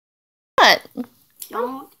What?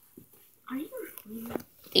 Don't. Are you?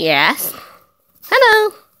 Yes.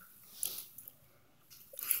 Hello.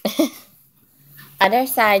 Other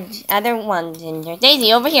side, other one, Ginger.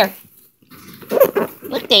 Daisy, over here.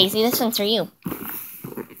 Look, Daisy, this one's for you.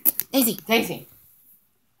 Daisy. Daisy.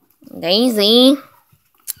 Daisy.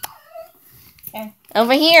 Okay.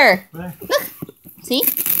 Over here. Where? Look. See?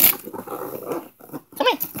 Come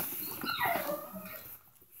here.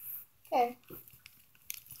 Okay.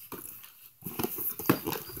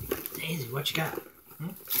 Daisy, what you got?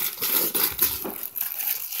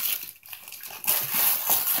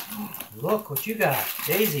 Look what you got,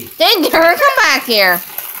 Daisy. Ginger, come back here.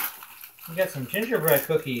 You got some gingerbread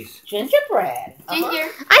cookies. Gingerbread. Ginger,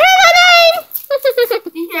 I have a name.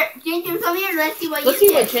 Ginger, come here. Let's see what Let's you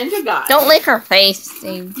see what get. Ginger got. Don't lick her face,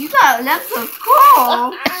 Dave. You got lumps of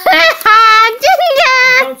coal.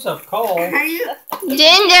 Ginger! Lumps of coal. Are you?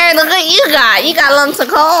 Ginger, look what you got. You got lumps of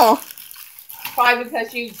coal. Probably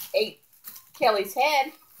because you ate Kelly's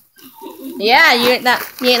head. Yeah, you ate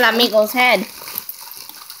that Miko's head.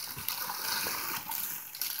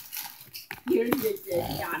 You're just a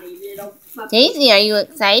naughty little puppy. Daisy, are you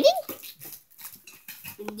excited?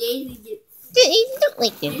 And Daisy gets Daisy, don't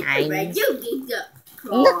lick your gingerbread. hands. You get the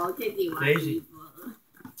coal. Daisy.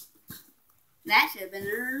 That should have been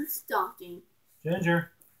her stocking.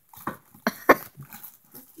 Ginger. One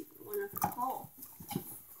of the coal.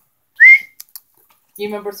 Do you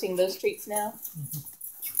remember seeing those treats now?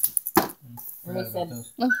 And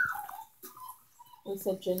we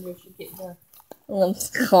said, Ginger should get her Lumps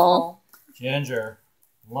of coal. Ginger.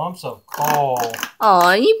 Lumps of coal.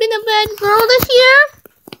 Aw, you been a bad girl this year?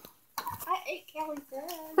 I ate Kelly's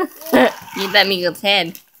head. You ate that Miko's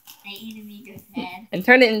head. I ate Amiga's head. And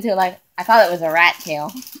turned it into like, I thought it was a rat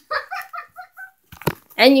tail.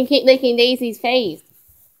 And you keep licking Daisy's face.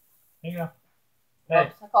 Here you go. Hey,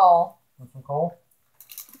 lumps of coal. want some coal?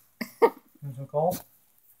 Want some coal?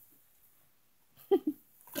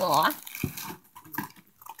 Aw.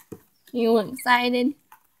 You excited?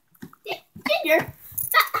 Ginger.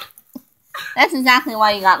 That's exactly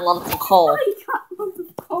why you got lumps of coal. Oh, you got lumps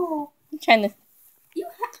of coal. I'm trying to You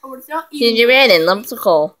it's not even. gingerbread and lumps of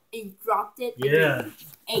coal. You dropped it. Yeah.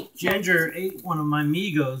 Ate Ginger ate one of my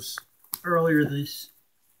Migos earlier this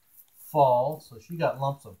fall, so she got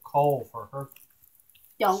lumps of coal for her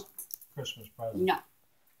Don't. Christmas present. No.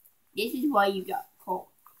 This is why you got coal.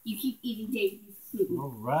 You keep eating Daisy's food. All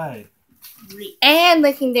right. And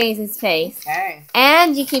licking Daisy's face. Okay.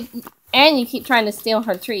 And you keep trying to steal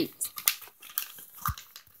her treats.